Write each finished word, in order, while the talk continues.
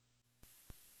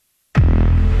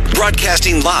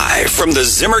Broadcasting live from the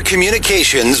Zimmer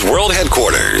Communications World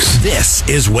Headquarters. This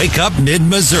is Wake Up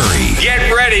Mid-Missouri.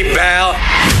 Get ready, pal.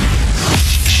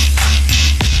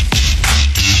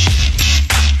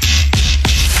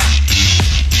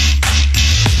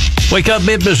 Wake Up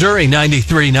Mid-Missouri,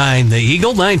 93.9 The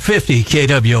Eagle, 950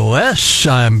 KWOS.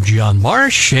 I'm John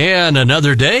Marsh, and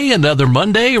another day, another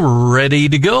Monday, ready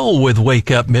to go with Wake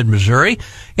Up Mid-Missouri.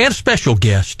 And a special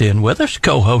guest in with us,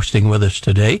 co-hosting with us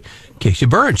today, Casey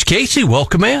Burns. Casey,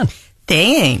 welcome in.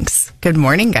 Thanks. Good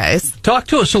morning, guys. Talk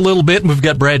to us a little bit, and we've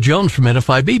got Brad Jones from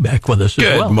NFIB back with us as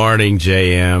well. Good morning,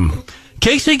 JM.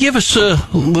 Casey, give us a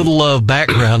little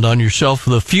background on yourself.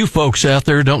 The few folks out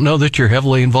there don't know that you're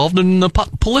heavily involved in the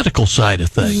political side of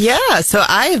things. Yeah, so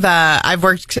I've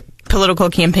worked political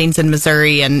campaigns in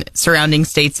Missouri and surrounding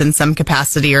states in some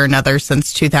capacity or another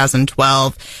since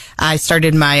 2012. I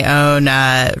started my own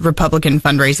Republican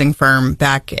fundraising firm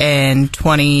back in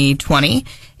 2020.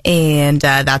 And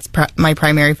that's my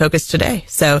primary focus today.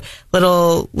 So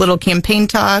little campaign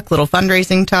talk, little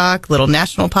fundraising talk, little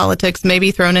national politics maybe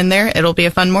thrown in there. It'll be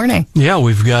a fun morning. Yeah,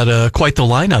 we've got quite the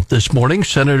lineup this morning.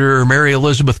 Senator Mary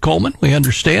Elizabeth Coleman, we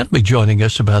understand, will be joining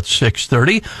us about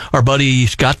 6:30. Our buddy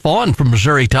Scott Vaughn from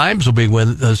Missouri Times will be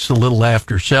with us a little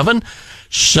after 7.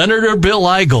 Senator Bill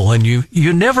Eigel, and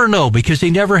you never know because he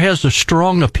never has a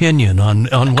strong opinion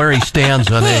on where he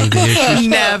stands on any of the issues.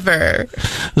 Never.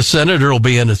 The senator will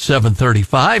be in at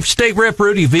 7:35. State Rep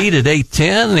Rudy Veed at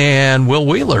 8:10, and Will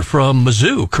Wheeler from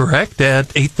Mizzou, correct, at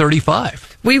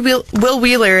 8:35. Will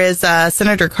Wheeler is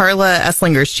Senator Carla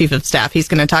Esslinger's chief of staff. He's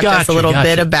going to talk to us a little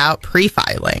bit about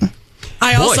pre-filing.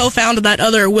 I also found that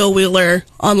other Will Wheeler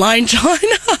online, John.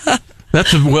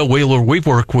 That's a Will Wheeler we've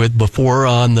worked with before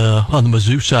on the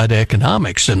Mizzou side of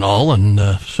economics and all,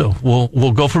 and so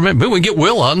we'll go from it. Maybe we can get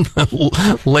Will on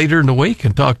later in the week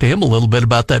and talk to him a little bit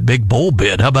about that big bowl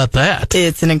bid. How about that?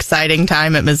 It's an exciting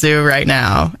time at Mizzou right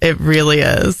now. It really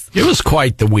is. It was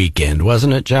quite the weekend,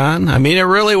 wasn't it, John? I mean, it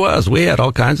really was. We had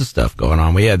all kinds of stuff going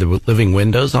on. We had the Living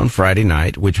Windows on Friday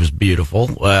night, which was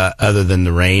beautiful, other than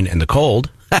the rain and the cold.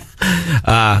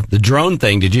 The drone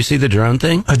thing. Did you see the drone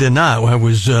thing? I did not. I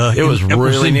was. It was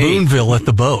really in neat. Boonville at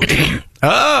the boat.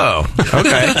 Oh,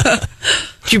 okay.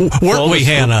 Weren't we,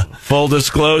 Hannah? Full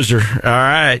disclosure. All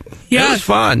right. Yeah. It was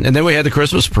fun. And then we had the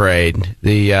Christmas parade.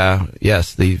 The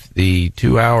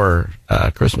 2-hour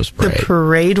Christmas parade. The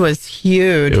parade was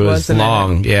huge, wasn't it? It was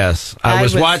long, yes. I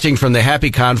was watching from the happy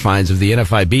confines of the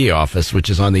NFIB office, which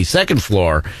is on the second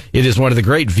floor. It is one of the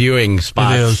great viewing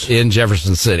spots in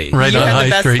Jefferson City. Right on High Street. You have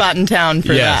the best spot in town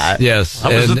for that. Yes.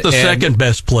 I was at the second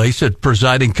best place at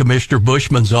Presiding Commissioner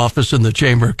Bushman's office in the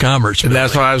Chamber of Commerce.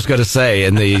 That's what I was going to say.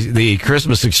 And the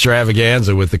Christmas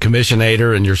extravaganza with the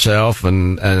commissionator and yourself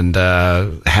and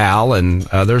Hal and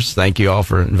others. Thank you all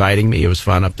for inviting me. It was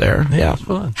fun up there. Yeah, it was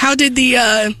fun. How did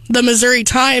the Missouri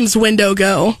Times window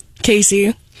go,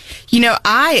 Casey? You know,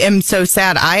 I am so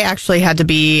sad. I actually had to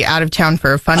be out of town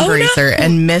for a fundraiser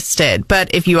and missed it.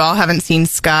 But if you all haven't seen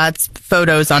Scott's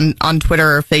photos on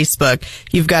Twitter or Facebook,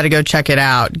 you've got to go check it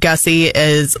out. Gussie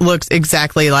looks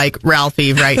exactly like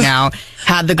Ralphie right now.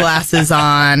 Had the glasses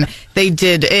on. They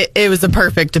did. It was a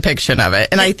perfect depiction of it.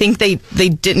 And I think they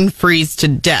didn't freeze to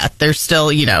death. They're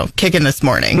still, kicking this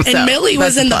morning. And so Millie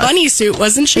was in the bunny suit,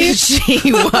 wasn't she?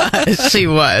 She was. She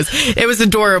was. It was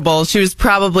adorable. She was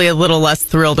probably a little less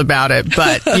thrilled about it,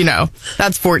 but,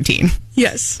 that's 14.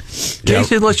 Yes.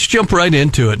 Casey, let's jump right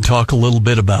into it and talk a little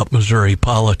bit about Missouri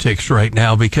politics right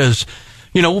now because,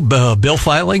 bill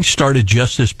filing started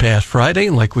just this past Friday.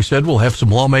 And like we said, we'll have some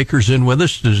lawmakers in with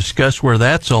us to discuss where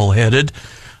that's all headed.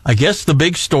 I guess the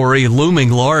big story looming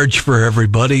large for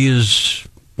everybody is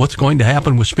what's going to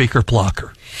happen with Speaker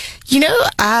Plocher.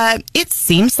 It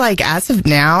seems like as of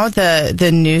now, the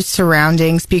news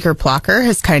surrounding Speaker Plocher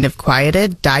has kind of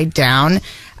died down.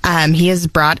 He has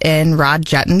brought in Rod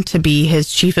Jetton to be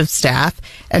his chief of staff,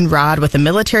 and Rod, with a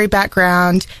military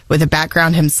background, with a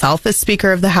background himself as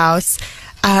Speaker of the House,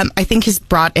 I think has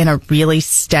brought in a really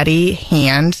steady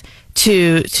hand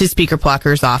to Speaker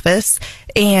Plocher's office.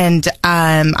 And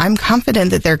I'm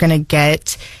confident that they're going to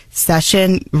get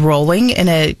session rolling in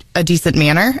a decent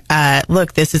manner.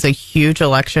 Look, this is a huge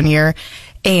election year,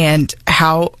 and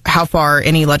how far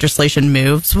any legislation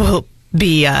moves will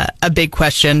be a big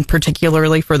question,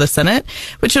 particularly for the Senate,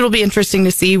 which it'll be interesting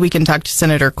to see. We can talk to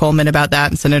Senator Coleman about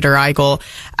that and Senator Eigel.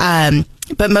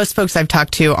 But most folks I've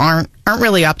talked to aren't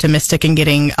really optimistic in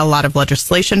getting a lot of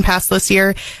legislation passed this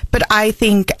year. But I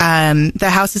think the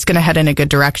House is going to head in a good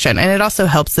direction. And it also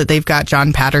helps that they've got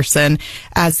John Patterson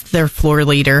as their floor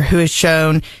leader, who has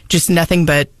shown just nothing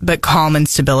but calm and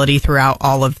stability throughout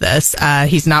all of this.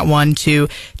 He's not one to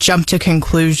jump to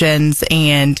conclusions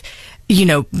and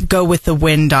go with the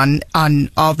wind on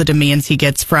all the demands he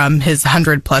gets from his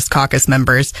 100+ caucus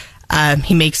members.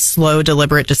 He makes slow,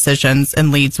 deliberate decisions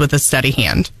and leads with a steady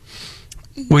hand.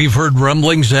 We've heard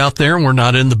rumblings out there, and we're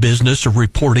not in the business of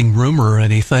reporting rumor or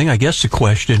anything. I guess the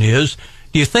question is,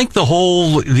 do you think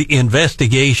the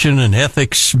investigation and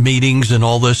ethics meetings and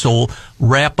all this will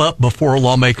wrap up before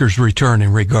lawmakers return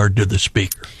in regard to the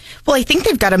speaker? Well, I think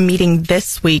they've got a meeting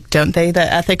this week, don't they, the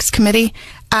ethics committee?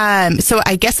 So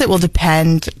I guess it will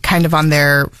depend kind of on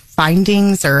their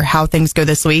findings or how things go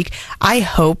this week. I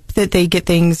hope that they get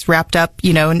things wrapped up,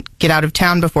 and get out of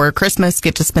town before Christmas,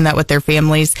 get to spend that with their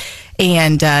families,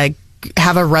 and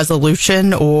have a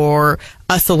resolution or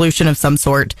a solution of some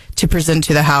sort to present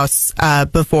to the House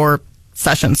before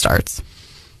session starts.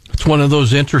 It's one of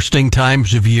those interesting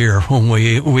times of year when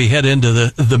we head into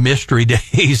the mystery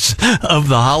days of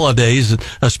the holidays,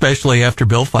 especially after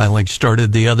bill filing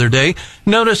started the other day.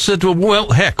 Notice that,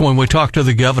 when we talked to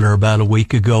the governor about a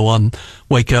week ago on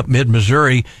Wake Up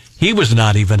Mid-Missouri, he was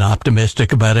not even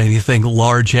optimistic about anything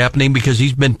large happening because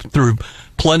he's been through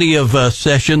plenty of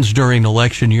sessions during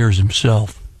election years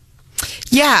himself.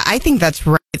 Yeah, I think that's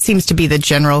right. It seems to be the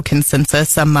general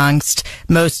consensus amongst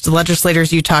most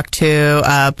legislators you talk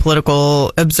to,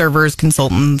 political observers,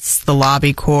 consultants, the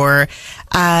lobby corps.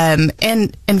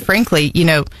 And frankly,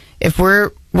 if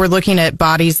we're looking at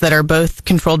bodies that are both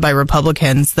controlled by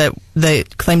Republicans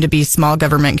that claim to be small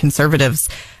government conservatives,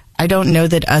 I don't know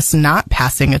that us not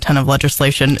passing a ton of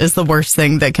legislation is the worst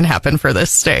thing that can happen for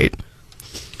this state.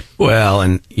 Well,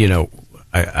 and,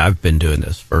 I've been doing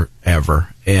this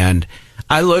forever, and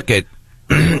I look at,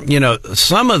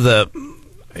 some of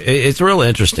it's real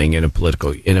interesting in a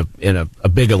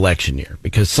big election year,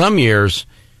 because some years,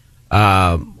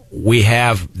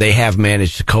 they have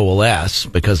managed to coalesce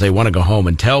because they want to go home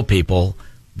and tell people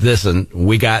this, and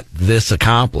we got this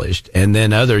accomplished. And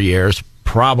then other years,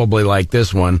 probably like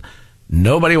this one,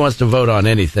 nobody wants to vote on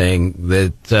anything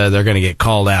that they're going to get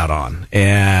called out on.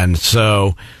 And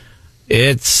so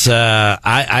it's,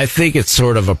 I think it's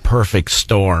sort of a perfect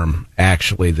storm,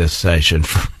 actually, this session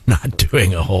for not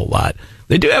doing a whole lot.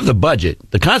 They do have the budget.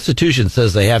 The Constitution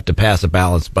says they have to pass a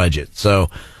balanced budget. So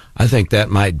I think that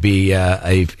might be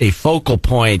a focal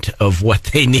point of what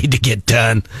they need to get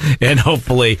done. And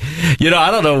hopefully,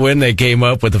 I don't know when they came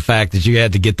up with the fact that you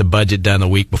had to get the budget done a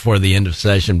week before the end of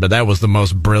session, but that was the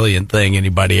most brilliant thing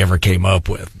anybody ever came up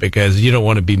with, because you don't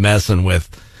want to be messing with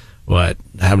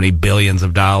how many billions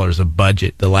of dollars of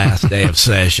budget the last day of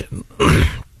session.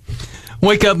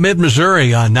 Wake Up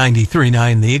Mid-Missouri on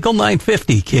 93.9 The Eagle,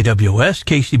 950 KWS.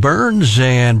 Casey Burns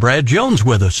and Brad Jones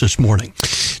with us this morning.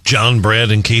 John,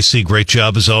 Brad, and Casey, great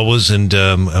job as always, and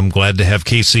I'm glad to have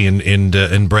Casey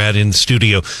and Brad in the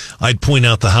studio. I'd point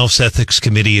out the House Ethics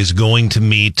Committee is going to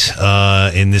meet,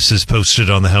 and this is posted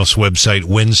on the House website,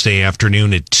 Wednesday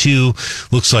afternoon at 2.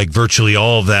 Looks like virtually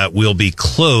all of that will be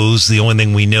closed. The only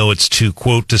thing we know it's to,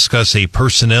 quote, discuss a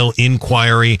personnel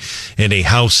inquiry and a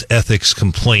House ethics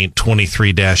complaint,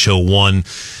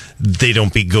 23-01. They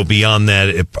don't go beyond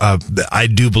that. I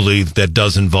do believe that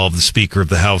does involve the Speaker of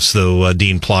the House, though,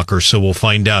 Dean Plocker, so we'll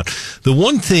find out. The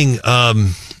one thing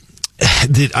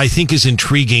that I think is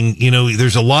intriguing,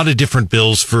 there's a lot of different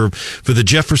bills for the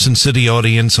Jefferson City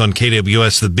audience on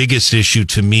KWS. The biggest issue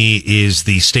to me is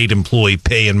the state employee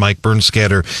pay, and Mike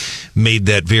Bernskatter made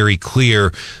that very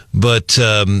clear. But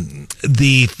the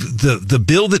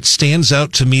bill that stands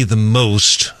out to me the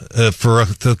most for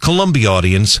the Columbia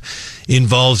audience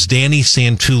involves Danny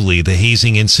Santulli, the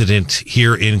hazing incident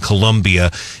here in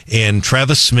Columbia, and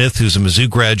Travis Smith, who's a Mizzou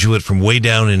graduate from way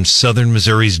down in southern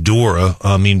Missouri's Dora,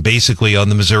 basically on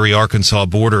the Missouri-Arkansas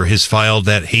border, has filed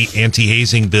that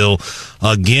anti-hazing bill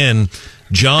again.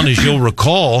 John, as you'll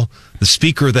recall, the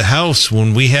Speaker of the House,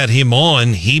 when we had him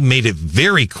on, he made it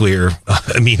very clear,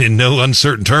 in no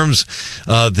uncertain terms,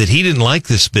 that he didn't like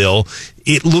this bill.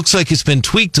 It looks like it's been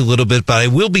tweaked a little bit, but I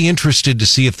will be interested to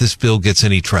see if this bill gets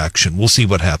any traction. We'll see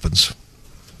what happens.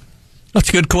 That's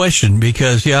a good question,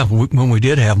 because, when we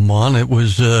did have him on, it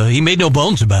was, he made no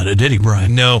bones about it, did he,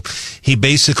 Brian? No, he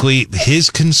basically, his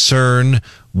concern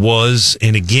was,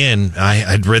 and again,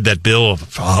 I'd read that bill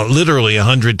literally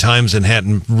 100 times and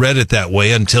hadn't read it that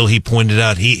way until he pointed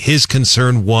out his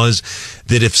concern was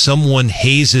that if someone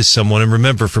hazes someone, and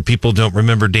remember, for people who don't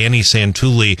remember, Danny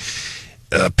Santulli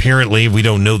apparently, we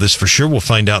don't know this for sure. We'll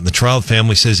find out in the trial. The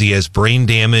family says he has brain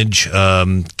damage.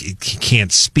 He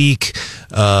can't speak.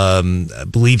 I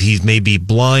believe he may be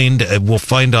blind. We'll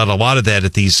find out a lot of that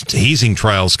at these hazing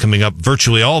trials coming up.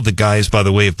 Virtually all the guys, by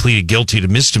the way, have pleaded guilty to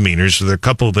misdemeanors. So there are a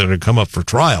couple that are come up for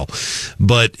trial.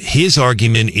 But his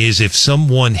argument is if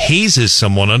someone hazes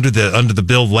someone under the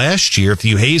bill last year, if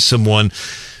you haze someone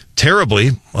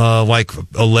terribly, like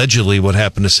allegedly what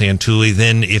happened to Santulli,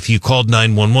 then if you called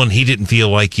 911, he didn't feel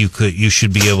like you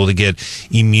should be able to get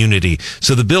immunity.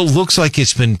 So the bill looks like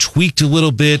it's been tweaked a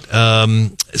little bit.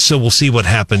 So we'll see what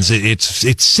happens.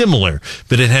 It's similar,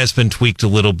 but it has been tweaked a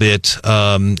little bit.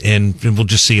 And we'll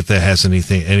just see if that has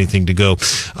anything to go.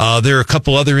 There are a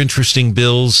couple other interesting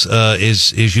bills,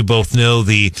 as you both know,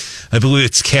 I believe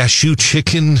it's Cashew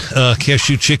Chicken,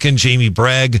 Jamie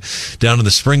Bragg down in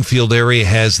the Springfield area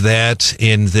has that.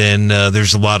 And then,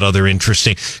 there's a lot of other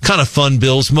interesting kind of fun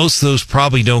bills. Most of those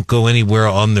probably don't go anywhere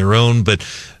on their own, but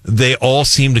they all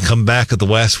seem to come back at the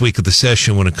last week of the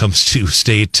session when it comes to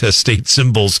state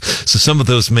symbols. So some of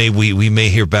those we may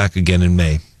hear back again in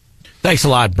May. Thanks a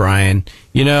lot, Brian.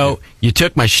 You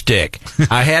took my shtick.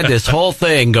 I had this whole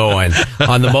thing going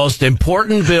on the most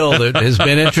important bill that has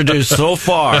been introduced so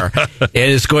far. It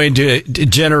is going to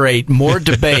generate more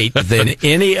debate than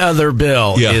any other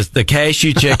bill. Yeah. Is the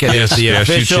cashew chicken is the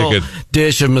official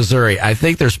dish of Missouri. I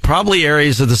think there's probably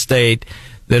areas of the state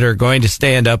that are going to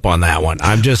stand up on that one.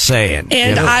 I'm just saying.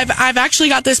 And I've actually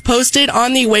got this posted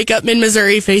on the Wake Up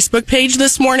Mid-Missouri Facebook page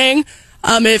this morning.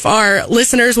 If our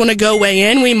listeners want to go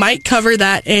weigh in, we might cover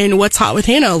that in What's Hot with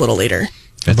Hannah a little later.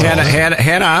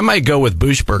 Hannah, I might go with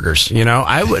Bush Burgers.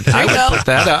 I would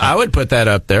put that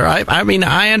up there. I mean,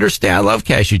 I understand. I love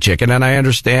cashew chicken, and I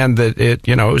understand that it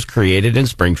was created in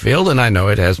Springfield, and I know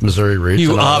it has Missouri roots.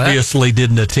 You and all obviously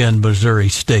didn't attend Missouri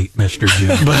State, Mr.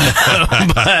 Jim.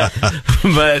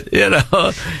 but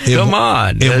come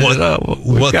on.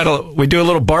 We do a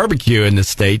little barbecue in the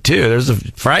state too. There's a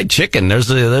fried chicken.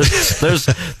 There's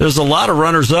a lot of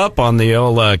runners up on the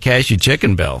old cashew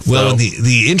chicken bill. So. Well,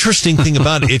 the interesting thing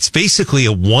about it's basically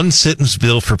a one-sentence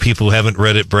bill for people who haven't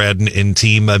read it, Brad and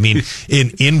team. I mean,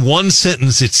 in one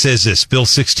sentence, it says this, Bill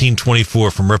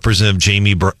 1624 from Representative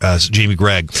Jamie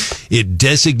Bragg. It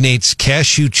designates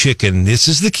cashew chicken, this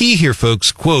is the key here,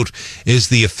 folks, quote, is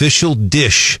the official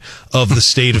dish of the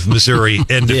state of Missouri,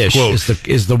 end dish of quote.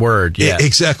 Is the word, yeah.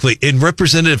 Exactly. And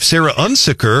Representative Sarah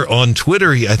Unsicker on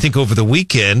Twitter, I think over the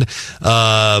weekend,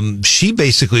 she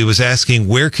basically was asking,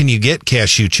 where can you get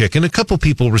cashew chicken? A couple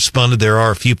people responded, there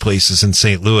are a few places in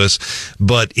St. Louis,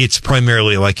 but it's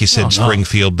primarily, like you said,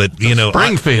 Springfield. But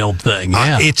Springfield thing,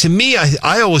 yeah. To me,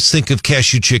 I always think of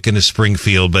cashew chicken as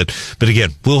Springfield, but again,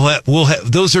 we'll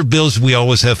have those are bills we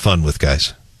always have fun with,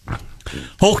 guys.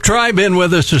 Hulk Tribe in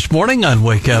with us this morning on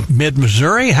Wake Up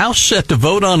Mid-Missouri. House set to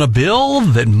vote on a bill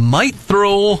that might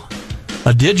throw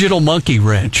a digital monkey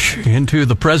wrench into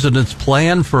the president's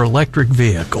plan for electric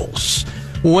vehicles.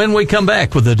 When we come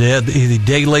back with the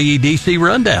daily DC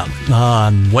rundown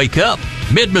on Wake Up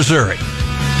Mid-Missouri.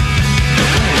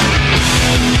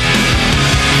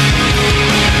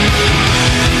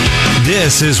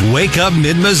 This is Wake Up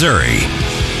Mid-Missouri.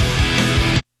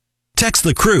 Text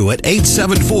the crew at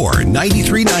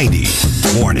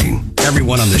 874-9390. Warning,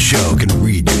 everyone on the show can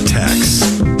read your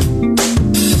texts.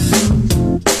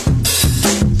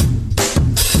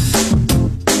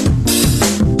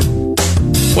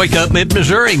 Wake Up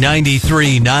Mid-Missouri,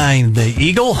 93.9 The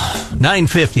Eagle,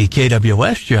 950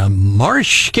 KWS. John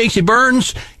Marsh, Casey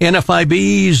Burns,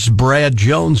 NFIB's Brad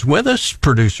Jones with us,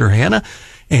 producer Hannah,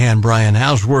 and Brian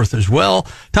Hausworth as well.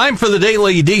 Time for the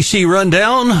daily DC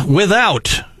rundown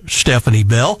without Stephanie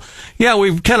Bell. Yeah,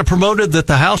 we've kind of promoted that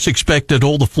the House expected to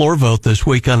hold a floor vote this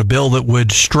week on a bill that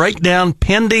would strike down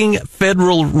pending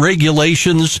federal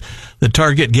regulations that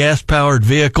target gas-powered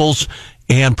vehicles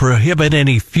and prohibit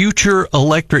any future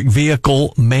electric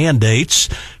vehicle mandates.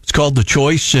 It's called the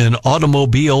Choice in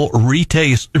Automobile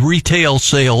Retail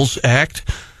Sales Act.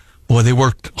 Boy, they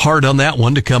worked hard on that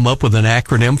one to come up with an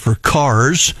acronym for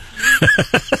CARS.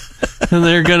 And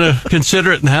they're going to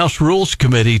consider it in the House Rules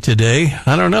Committee today.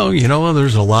 I don't know.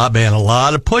 There's a lot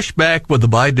of pushback with the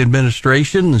Biden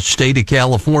administration and the state of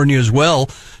California as well,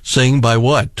 saying by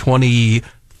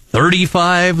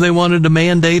 2035 they wanted to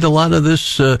mandate a lot of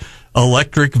this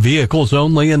electric vehicles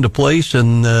only into place,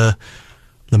 and the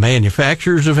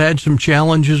manufacturers have had some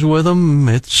challenges with them.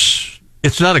 It's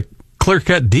not a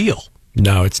clear-cut deal.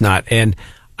 No, it's not. And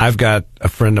I've got a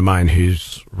friend of mine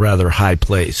who's rather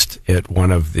high-placed at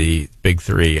one of the big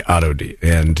three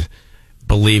and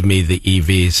believe me, the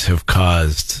EVs have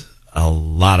caused a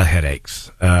lot of headaches.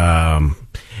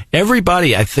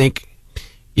 Everybody, I think,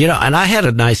 and I had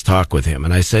a nice talk with him,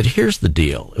 and I said, here's the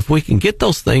deal. If we can get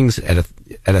those things at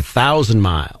 1,000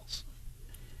 miles,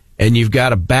 and you've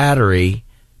got a battery,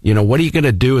 what are you going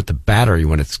to do with the battery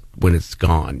when it's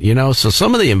gone? So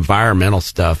some of the environmental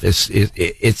stuff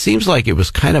it seems like it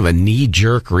was kind of a knee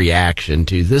jerk reaction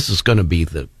to this is going to be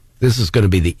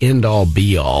the end all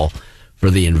be all for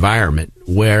the environment,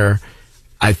 where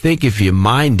I think if you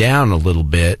mine down a little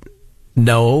bit,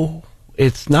 no,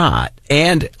 it's not.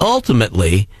 And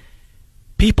ultimately,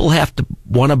 people have to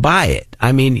want to buy it.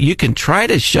 I mean, you can try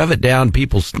to shove it down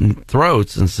people's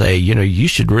throats and say, you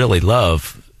should really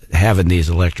love having these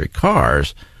electric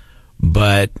cars,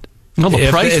 but the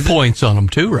price points on them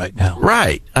too right now.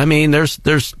 Right. I mean, there's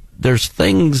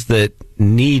things that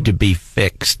need to be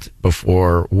fixed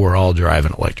before we're all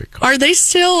driving electric cars. Are they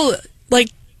still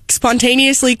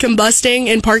spontaneously combusting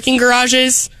in parking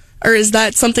garages, or is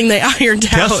that something they ironed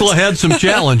out? Tesla had some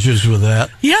challenges with that.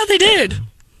 Yeah, they did.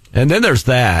 And then there's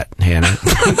that, Hannah.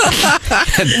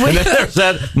 and then there's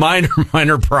that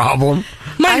minor problem.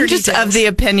 I'm just of the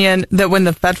opinion that when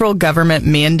the federal government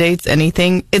mandates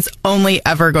anything, it's only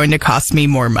ever going to cost me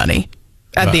more money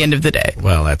at the end of the day.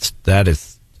 Well, that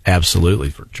is absolutely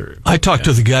for true. I talked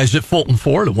to the guys at Fulton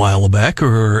Ford a while back, who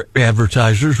are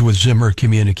advertisers with Zimmer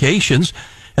Communications,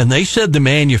 and they said the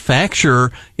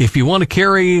manufacturer, if you want to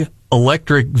carry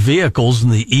electric vehicles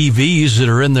and the EVs that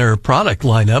are in their product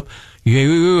lineup,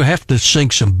 you have to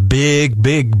sink some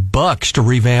big bucks to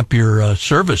revamp your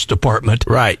service department,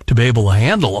 right, to be able to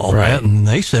handle all that. And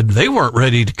they said they weren't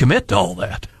ready to commit to all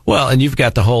that. Well, and you've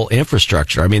got the whole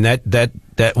infrastructure. I mean, that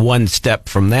one step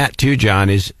from that too, John,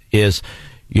 is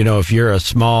if you're a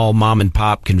small mom and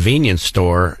pop convenience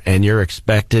store and you're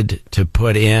expected to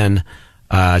put in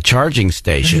charging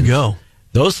stations, there you go.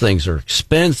 Those things are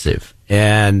expensive,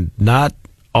 and not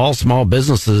all small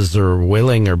businesses are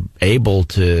willing or able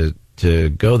to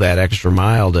go that extra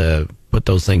mile to put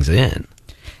those things in.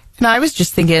 And I was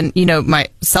just thinking,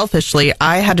 selfishly,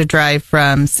 I had to drive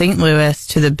from St. Louis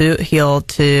to the Boot Heel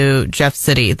to Jeff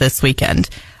City this weekend.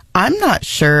 I'm not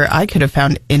sure I could have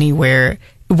found anywhere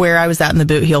where I was at in the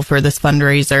Boot Heel for this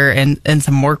fundraiser and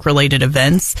some work-related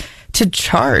events to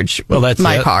charge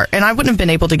my car. And I wouldn't have been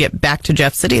able to get back to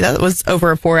Jeff City. That was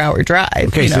over a 4-hour drive.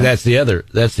 Okay, so that's the other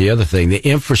thing. The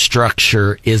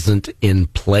infrastructure isn't in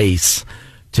place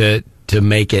to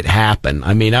make it happen.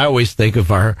 I mean, I always think of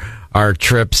our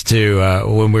trips to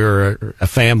when we were a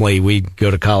family, we'd go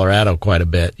to Colorado quite a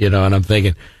bit, and I'm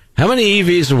thinking, how many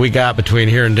EVs have we got between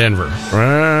here and Denver?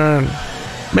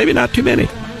 Maybe not too many.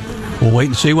 We'll wait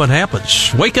and see what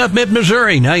happens. Wake Up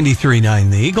Mid-Missouri, 93.9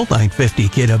 The Eagle, 950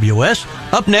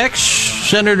 KWS. Up next,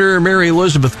 Senator Mary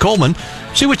Elizabeth Coleman.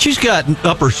 See what she's got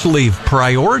up her sleeve.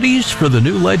 Priorities for the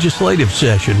new legislative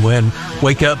session when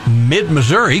Wake Up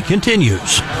Mid-Missouri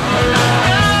continues.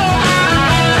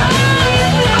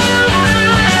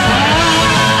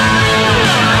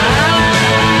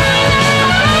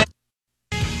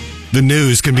 The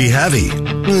news can be heavy.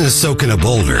 So can a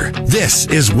boulder. This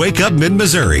is Wake Up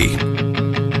Mid-Missouri.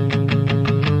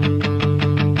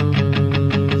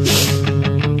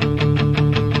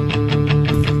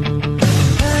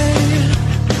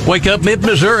 Wake Up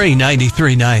Mid-Missouri,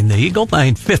 93.9 The Eagle,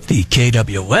 950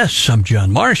 KWS. I'm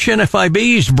John Marsh,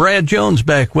 NFIB's Brad Jones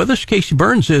back with us. Casey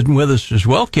Burns is with us as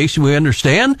well. Casey, we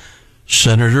understand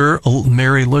Senator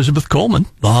Mary Elizabeth Coleman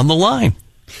on the line.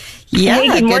 Yeah,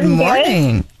 hey, good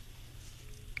morning.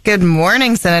 Good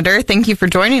morning, Senator. Thank you for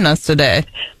joining us today.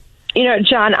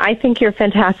 John, I think you're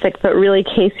fantastic, but really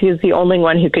Casey is the only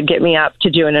one who could get me up to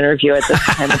do an interview at this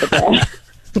time of the day.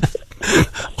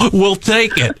 We'll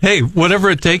take it. Hey,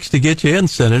 whatever it takes to get you in,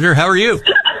 Senator. How are you?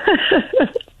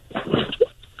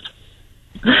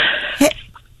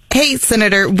 Hey,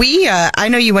 Senator, I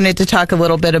know you wanted to talk a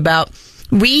little bit about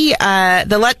we saw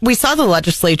the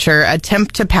legislature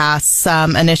attempt to pass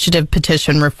some initiative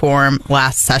petition reform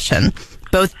last session.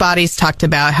 Both bodies talked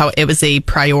about how it was a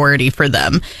priority for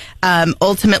them.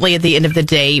 Ultimately, at the end of the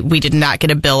day, we did not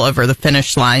get a bill over the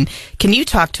finish line. Can you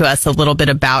talk to us a little bit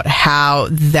about how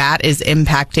that is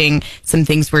impacting some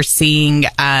things we're seeing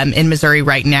in Missouri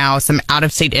right now, some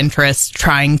out-of-state interests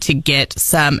trying to get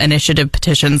some initiative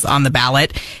petitions on the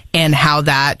ballot, and how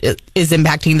that is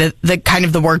impacting the kind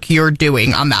of the work you're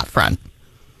doing on that front?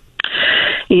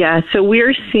 Yeah, so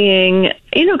we're seeing,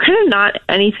 kind of not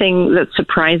anything that's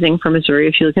surprising for Missouri.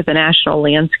 If you look at the national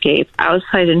landscape,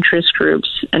 outside interest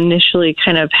groups initially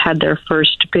kind of had their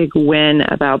first big win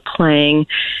about playing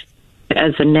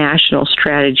as a national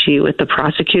strategy with the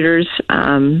prosecutors.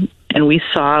 And we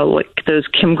saw what those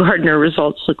Kim Gardner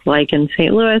results look like in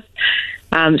St. Louis.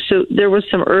 So there was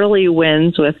some early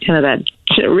wins with kind of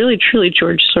that really, truly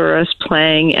George Soros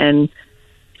playing and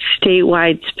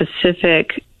statewide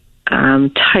specific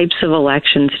types of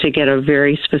elections to get a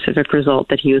very specific result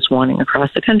that he was wanting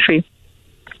across the country.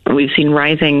 We've seen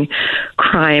rising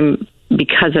crime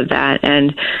because of that,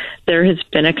 and there has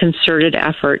been a concerted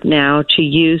effort now to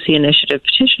use the initiative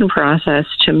petition process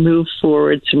to move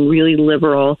forward some really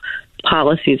liberal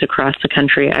policies across the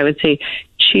country. I would say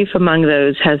chief among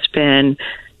those has been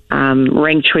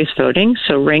ranked choice voting.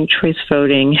 So ranked choice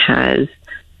voting has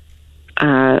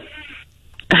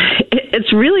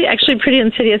it's really actually pretty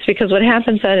insidious, because what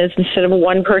happens then is instead of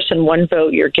one person, one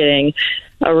vote, you're getting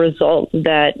a result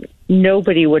that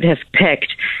nobody would have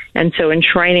picked. And so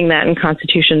enshrining that in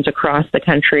constitutions across the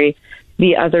country,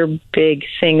 the other big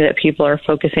thing that people are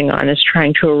focusing on is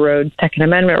trying to erode Second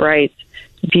Amendment rights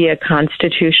via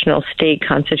state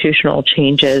constitutional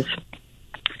changes.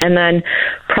 And then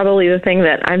probably the thing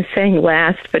that I'm saying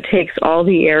last, but takes all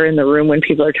the air in the room when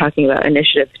people are talking about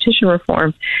initiative petition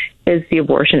reform, is the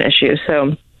abortion issue.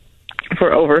 So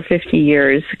for over 50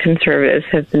 years, conservatives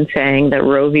have been saying that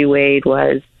Roe v. Wade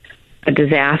was a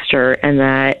disaster and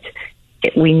that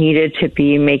we needed to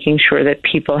be making sure that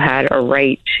people had a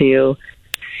right to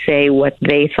say what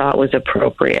they thought was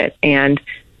appropriate. And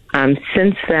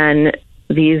since then,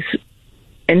 these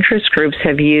interest groups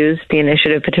have used the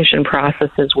initiative petition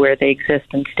processes where they exist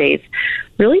in states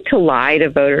really to lie to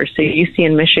voters. So you see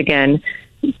in Michigan,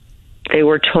 they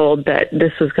were told that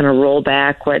this was going to roll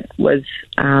back what was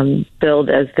billed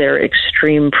as their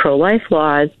extreme pro-life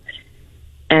laws,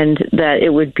 and that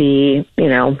it would be,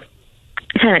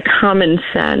 kind of common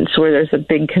sense where there's a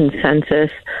big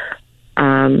consensus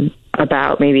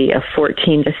about maybe a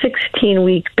 14 to 16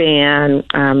 week ban,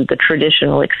 the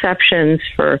traditional exceptions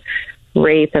for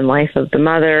rape and life of the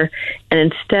mother. And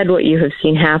instead what you have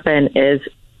seen happen is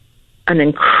an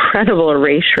incredible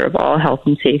erasure of all health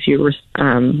and safety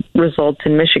results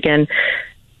in Michigan.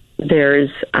 There's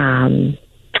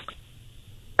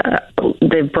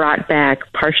they've brought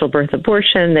back partial birth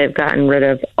abortion. They've gotten rid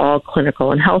of all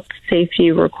clinical and health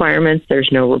safety requirements. There's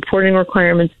no reporting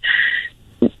requirements,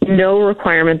 no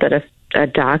requirement that a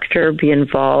doctor be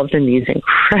involved in these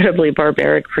incredibly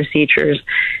barbaric procedures.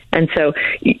 And so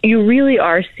you really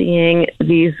are seeing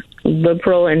these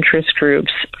liberal interest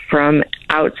groups from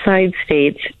outside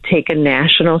states take a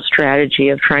national strategy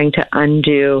of trying to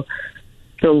undo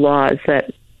the laws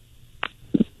that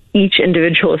each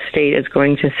individual state is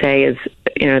going to say is,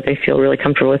 they feel really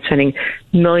comfortable with spending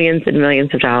millions and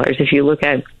millions of dollars. If you look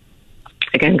at,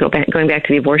 again, going back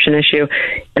to the abortion issue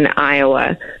in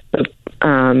Iowa,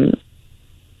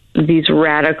 these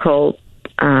radical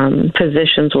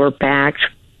positions were backed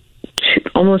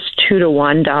almost 2 to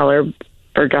 1 dollar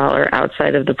per dollar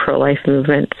outside of the pro-life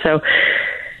movement. So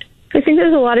I think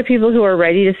there's a lot of people who are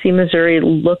ready to see Missouri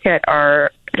look at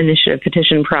our initiative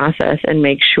petition process and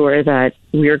make sure that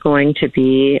we're going to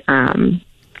be,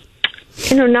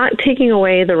 not taking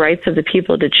away the rights of the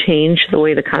people to change the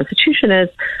way the Constitution is,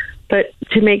 but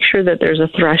to make sure that there's a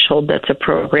threshold that's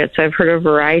appropriate. So I've heard a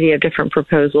variety of different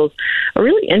proposals. A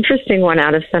really interesting one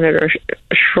out of Senator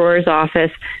Schroer's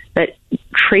office that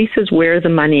traces where the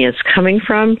money is coming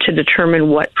from to determine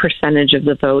what percentage of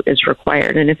the vote is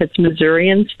required. And if it's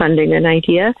Missourians funding an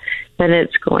idea, then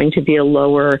it's going to be a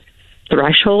lower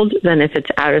threshold than if it's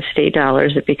out-of-state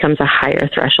dollars, it becomes a higher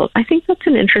threshold. I think that's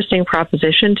an interesting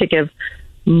proposition to give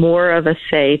more of a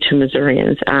say to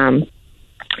Missourians.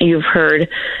 You've heard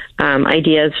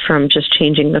ideas from just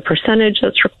changing the percentage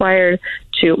that's required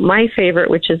to my favorite,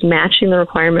 which is matching the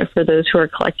requirement for those who are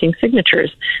collecting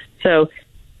signatures. So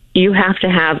you have to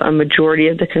have a majority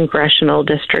of the congressional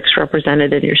districts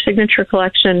represented in your signature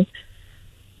collection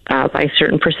by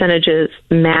certain percentages,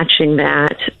 matching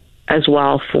that as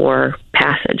well for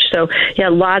passage. So, yeah,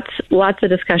 lots of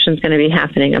discussions going to be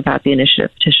happening about the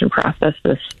initiative petition process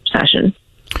this session.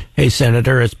 Hey,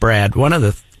 Senator, it's Brad. One of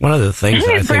the things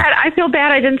Hey, Brad, I feel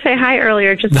bad I didn't say hi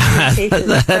earlier. Just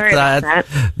sorry about that.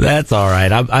 That's all right.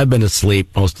 I've been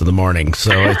asleep most of the morning,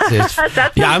 so it's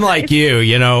yeah. I'm like you.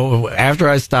 After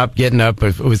I stopped getting up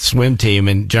with swim team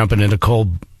and jumping in a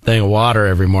cold thing of water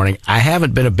every morning, I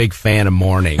haven't been a big fan of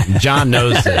morning. John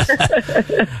knows this.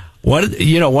 One of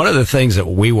the things that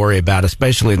we worry about,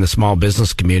 especially in the small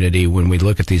business community, when we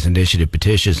look at these initiative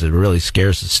petitions, that really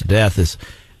scares us to death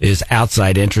is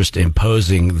outside interest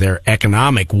imposing their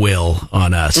economic will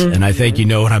on us. Mm-hmm. And I think you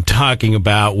know what I'm talking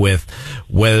about with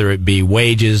whether it be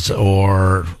wages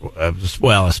or,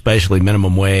 especially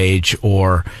minimum wage,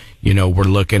 or, we're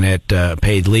looking at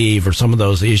paid leave or some of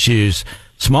those issues.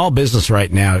 small business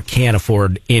right now can't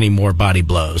afford any more body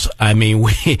blows. I mean,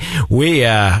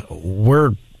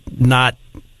 we're not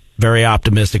very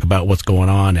optimistic about what's going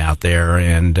on out there.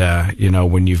 And,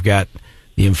 when you've got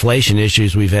the inflation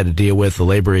issues we've had to deal with, the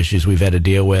labor issues we've had to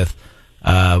deal with,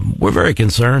 we're very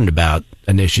concerned about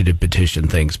initiative petition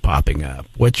things popping up.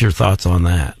 What's your thoughts on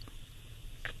that?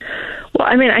 Well,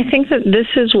 I mean, I think that this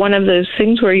is one of those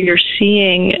things where you're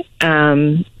seeing,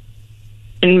 in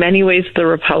many ways, the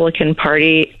Republican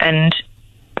Party and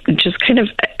just kind of,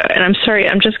 and I'm sorry,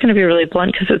 I'm just going to be really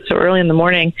blunt because it's so early in the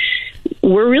morning,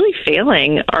 we're really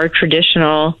failing our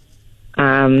traditional,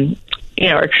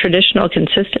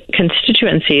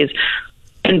 constituencies.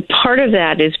 And part of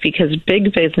that is because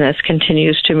big business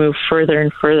continues to move further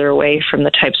and further away from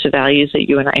the types of values that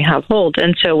you and I have hold.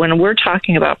 And so when we're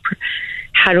talking about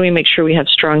how do we make sure we have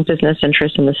strong business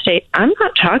interests in the state, I'm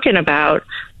not talking about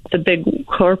the big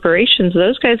corporations.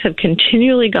 Those guys have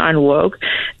continually gone woke.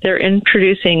 They're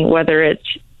introducing, whether it's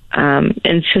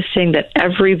insisting that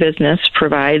every business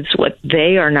provides what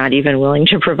they are not even willing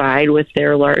to provide with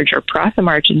their larger profit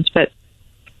margins, but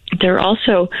they're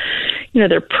also,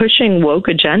 they're pushing woke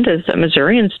agendas that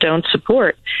Missourians don't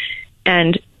support.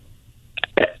 And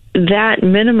that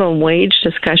minimum wage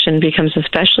discussion becomes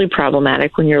especially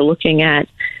problematic when you're looking at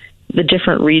the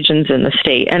different regions in the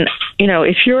state. And,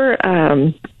 if you're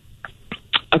a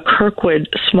Kirkwood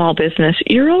small business,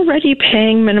 you're already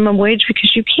paying minimum wage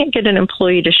because you can't get an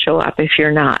employee to show up if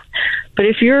you're not. But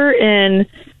if you're in,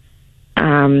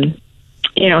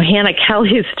 Hannah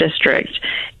Kelly's district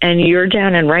and you're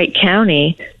down in Wright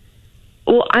County,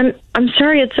 well, I'm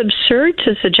sorry, it's absurd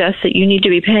to suggest that you need to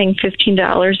be paying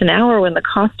 $15 an hour when the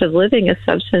cost of living is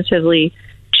substantively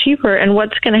cheaper. And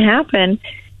what's going to happen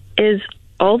is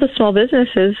all the small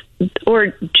businesses,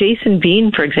 or Jason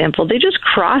Bean, for example, they just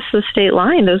cross the state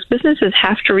line. Those businesses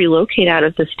have to relocate out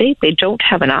of the state. They don't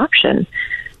have an option.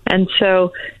 And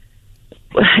so,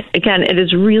 again, it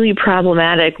is really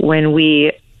problematic when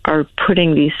we are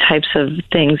putting these types of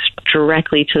things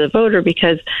directly to the voter,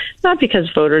 not because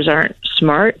voters aren't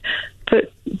smart,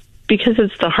 but because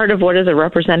it's the heart of what is a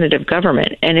representative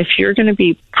government. And if you're going to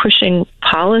be pushing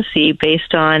policy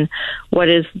based on what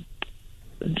is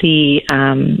the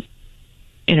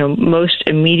most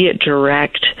immediate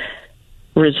direct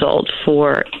result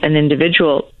for an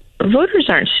individual, voters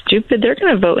aren't stupid. They're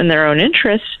going to vote in their own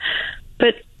interests,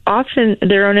 but often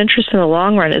their own interest in the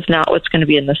long run is not what's going to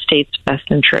be in the state's best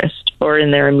interest or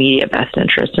in their immediate best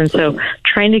interest. And so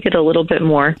trying to get a little bit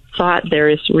more thought there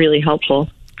is really helpful.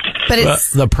 But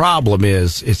the problem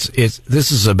is,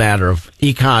 this is a matter of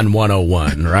Econ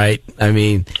 101, right? I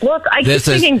mean, look, I keep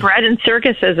thinking bread and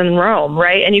circuses in Rome,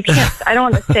 right? And you can't, I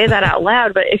don't want to say that out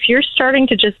loud, but if you're starting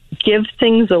to just give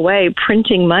things away,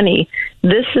 printing money,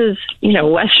 this is,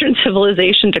 Western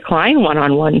civilization decline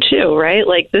 101 too, right?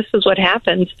 Like, this is what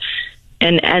happens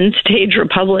in end stage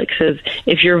republics is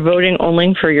if you're voting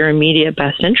only for your immediate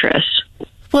best interests.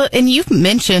 Well, and you've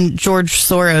mentioned George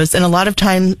Soros, and a lot of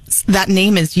times that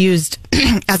name is used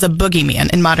as a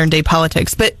boogeyman in modern day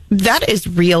politics, but that is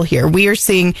real here. We are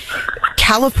seeing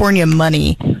California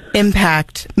money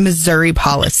impact Missouri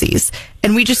policies,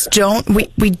 and we just don't,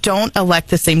 we don't elect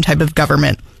the same type of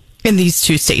government in these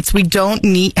two states. We don't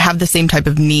have the same type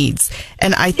of needs.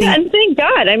 And I think... Yeah, and thank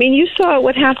God. I mean, you saw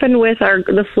what happened with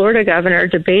the Florida governor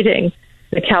debating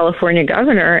the California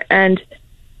governor, and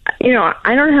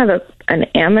I don't have a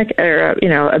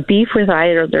beef with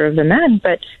either of the men,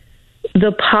 but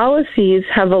the policies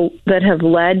that have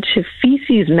led to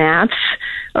feces mats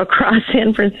across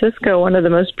San Francisco, one of the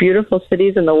most beautiful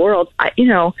cities in the world,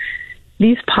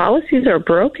 these policies are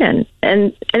broken.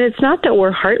 And it's not that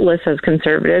we're heartless as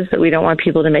conservatives, that we don't want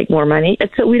people to make more money.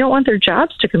 It's that we don't want their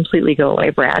jobs to completely go away,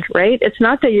 Brad, right? It's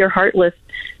not that you're heartless,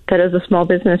 that as a small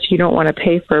business you don't want to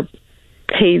pay for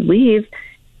paid leave.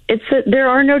 It's that there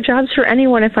are no jobs for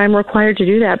anyone if I'm required to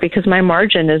do that because my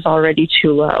margin is already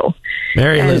too low.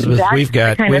 Mary Elizabeth, we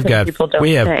have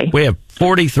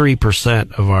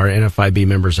 43% of our NFIB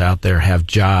members out there have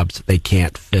jobs they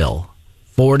can't fill.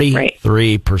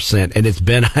 43%, and it's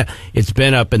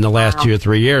been up in the last 2 or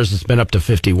 3 years. It's been up to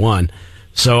 51.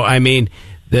 So I mean,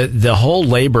 the whole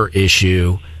labor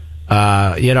issue.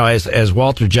 As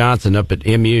Walter Johnson up at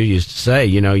MU used to say,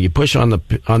 you push on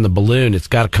the balloon, it's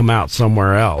got to come out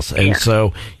somewhere else. And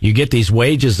so you get these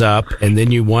wages up, and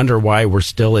then you wonder why we're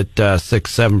still at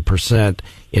 6-7%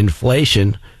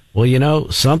 inflation.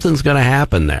 Well, something's going to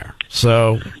happen there.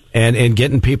 So, and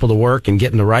getting people to work and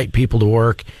getting the right people to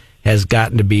work has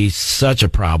gotten to be such a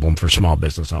problem for small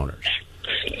business owners.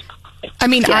 I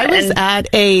mean, I was at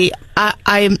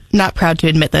I'm not proud to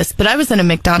admit this, but I was in a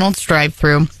McDonald's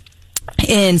drive-thru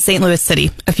in St. Louis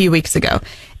City a few weeks ago.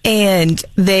 And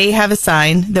they have a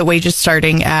sign that wages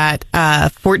starting at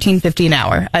 $14.50 an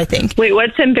hour, I think. Wait,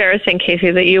 what's embarrassing,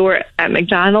 Casey, that you were at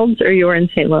McDonald's or you were in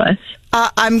St. Louis?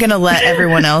 I'm going to let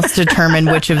everyone else determine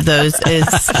which of those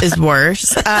is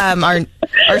worse. Our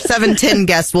 710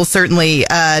 guest will certainly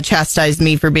chastise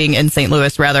me for being in St.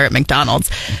 Louis rather at McDonald's.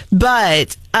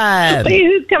 But wait,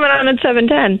 who's coming on at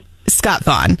 710? Scott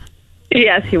Vaughn.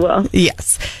 Yes, he will.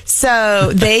 Yes.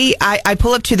 So I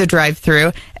pull up to the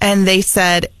drive-thru and they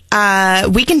said,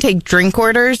 we can take drink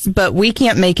orders, but we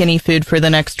can't make any food for the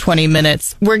next 20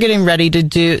 minutes. We're getting ready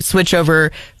to switch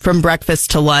over from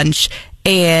breakfast to lunch,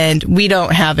 and we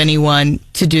don't have anyone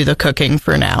to do the cooking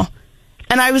for now.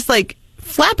 And I was like,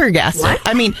 flabbergasted. What?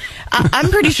 I mean, I'm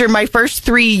pretty sure my first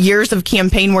 3 years of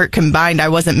campaign work combined, I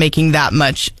wasn't making that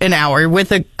much an hour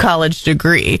with a college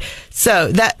degree.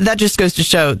 So that just goes to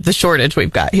show the shortage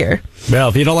we've got here. Well,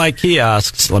 if you don't like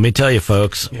kiosks, let me tell you,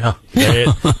 folks,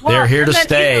 they're here to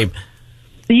stay.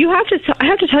 I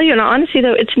have to tell you, in all honesty,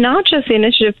 though, it's not just the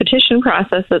initiative petition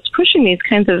process that's pushing these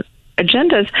kinds of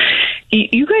agendas.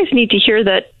 You guys need to hear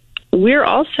that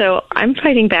I'm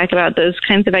fighting back about those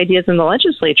kinds of ideas in the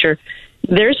legislature.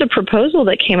 There's a proposal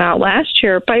that came out last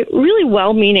year by really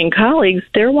well-meaning colleagues.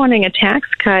 They're wanting a tax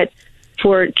cut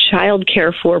for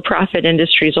childcare for-profit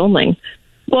industries only.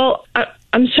 Well,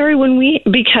 I'm sorry,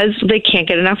 because they can't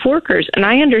get enough workers. And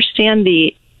I understand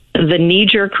the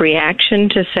knee-jerk reaction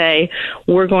to say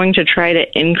we're going to try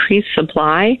to increase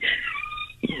supply.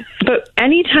 But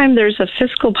anytime there's a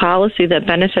fiscal policy that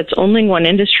benefits only one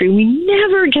industry, we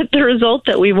never get the result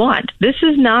that we want. This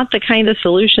is not the kind of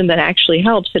solution that actually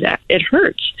helps. It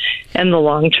hurts in the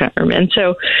long term. And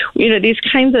so, these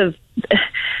kinds of...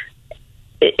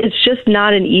 It's just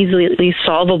not an easily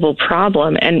solvable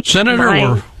problem. And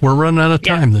Senator, we're running out of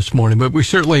time this morning, but we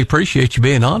certainly appreciate you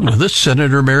being on with us.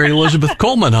 Senator Mary Elizabeth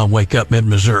Coleman on Wake Up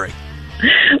Mid-Missouri.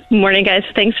 Morning, guys.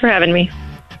 Thanks for having me.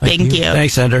 Thank you.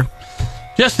 Thanks, Senator.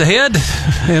 Just ahead,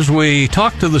 as we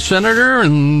talk to the senator,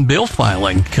 and bill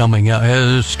filing coming up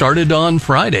has started on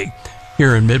Friday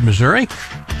here in Mid-Missouri.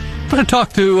 I'm going to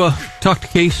talk to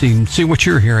Casey and see what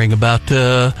you're hearing about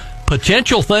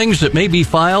potential things that may be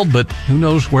filed, but who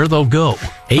knows where they'll go.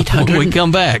 800 when we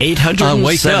come back. 870.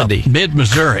 Wake Up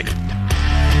Mid-Missouri.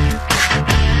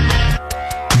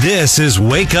 This is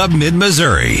Wake Up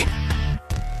Mid-Missouri.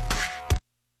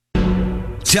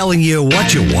 Telling you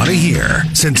what you want to hear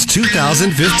since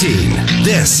 2015.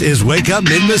 This is Wake Up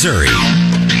Mid-Missouri.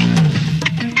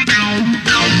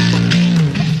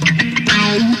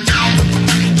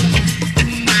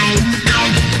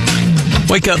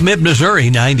 Wake Up Mid-Missouri,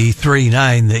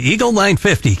 93.9 The Eagle,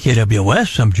 950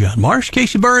 KWS. I'm John Marsh.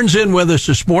 Casey Burns in with us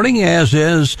this morning, as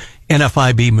is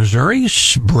NFIB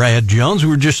Missouri's Brad Jones.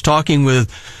 We were just talking with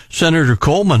Senator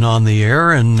Coleman on the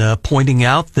air and pointing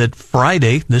out that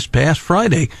this past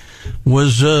Friday,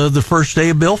 was the first day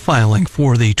of bill filing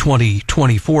for the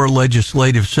 2024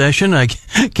 legislative session.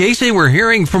 Casey, we're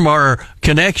hearing from our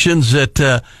connections that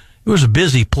it was a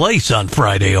busy place on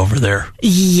Friday over there.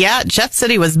 Yeah, Jeff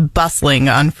City was bustling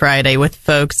on Friday with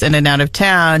folks in and out of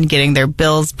town getting their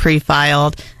bills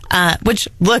pre-filed. Which,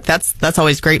 look, that's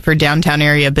always great for downtown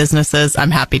area businesses.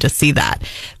 I'm happy to see that.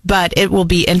 But it will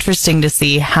be interesting to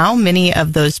see how many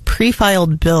of those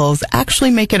pre-filed bills actually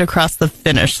make it across the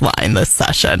finish line this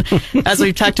session. As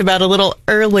we've talked about a little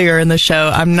earlier in the show,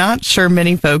 I'm not sure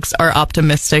many folks are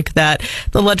optimistic that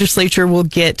the legislature will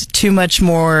get too much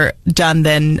more done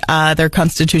than their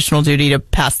constitutional duty to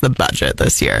pass the budget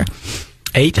this year.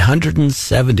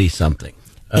 870 something.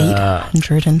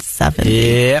 870.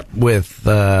 Yep, with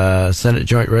Senate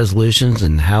joint resolutions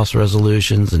and House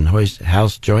resolutions and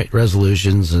House joint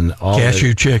resolutions and all.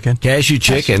 Cashew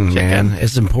chicken, man,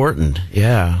 it's important.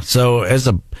 Yeah, so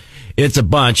it's a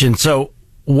bunch, and so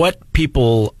what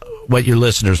your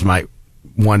listeners might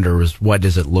wonder is, what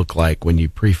does it look like when you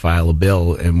pre-file a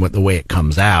bill and the way it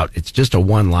comes out? It's just a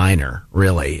one-liner,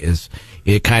 really.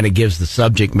 It kind of gives the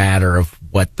subject matter of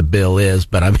what the bill is,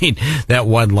 but I mean that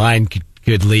one line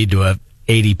could lead to a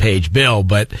 80-page bill,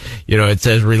 but it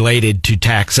says related to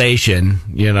taxation.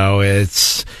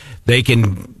 They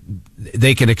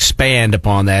can expand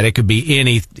upon that. It could be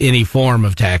any form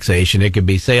of taxation. It could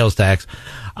be sales tax.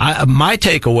 My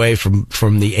takeaway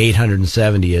from the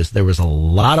 870 is there was a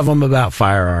lot of them about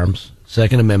firearms,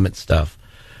 Second Amendment stuff.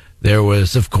 There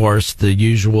was, of course, the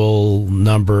usual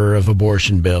number of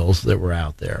abortion bills that were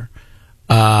out there.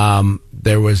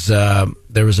 There was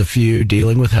a few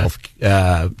dealing with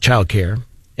child care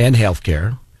and health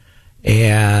care.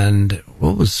 And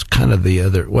what was kind of the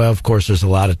other? Well, of course, there's a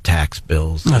lot of tax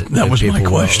bills. That was my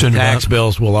question. Tax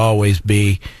bills will always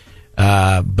be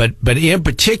But in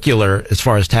particular, as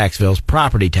far as tax bills,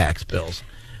 property tax bills,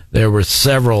 there were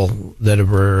several that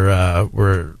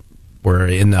were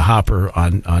in the hopper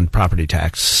on property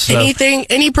tax. So,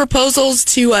 Any proposals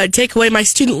to take away my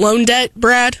student loan debt,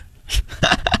 Brad?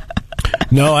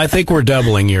 no, I think we're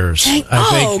doubling yours.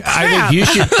 I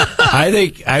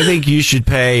think you should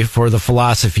pay for the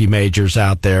philosophy majors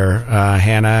out there,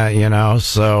 Hannah.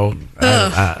 So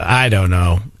I don't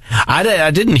know.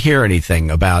 I didn't hear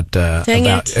anything about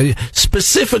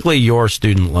specifically your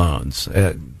student loans.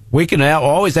 We can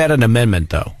always add an amendment,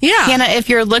 though. Yeah. Hannah, if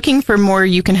you're looking for more,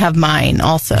 you can have mine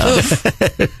also.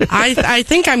 I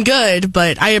think I'm good,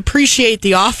 but I appreciate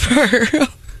the offer.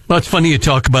 Well, it's funny you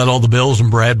talk about all the bills,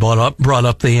 and Brad brought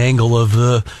up the angle of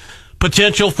the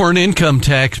potential for an income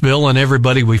tax bill, and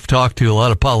everybody we've talked to, a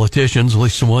lot of politicians, at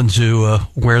least the ones who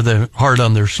wear their heart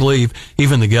on their sleeve,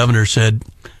 even the governor said,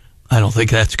 I don't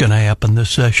think that's going to happen this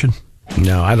session.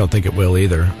 No, I don't think it will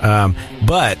either.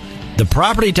 But the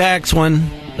property tax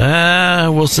one,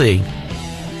 we'll see.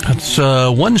 That's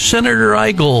one Senator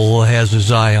Eigel has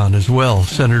his eye on as well.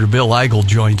 Senator Bill Eigel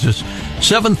joins us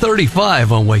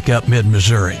 7:35 on Wake Up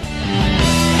Mid-Missouri.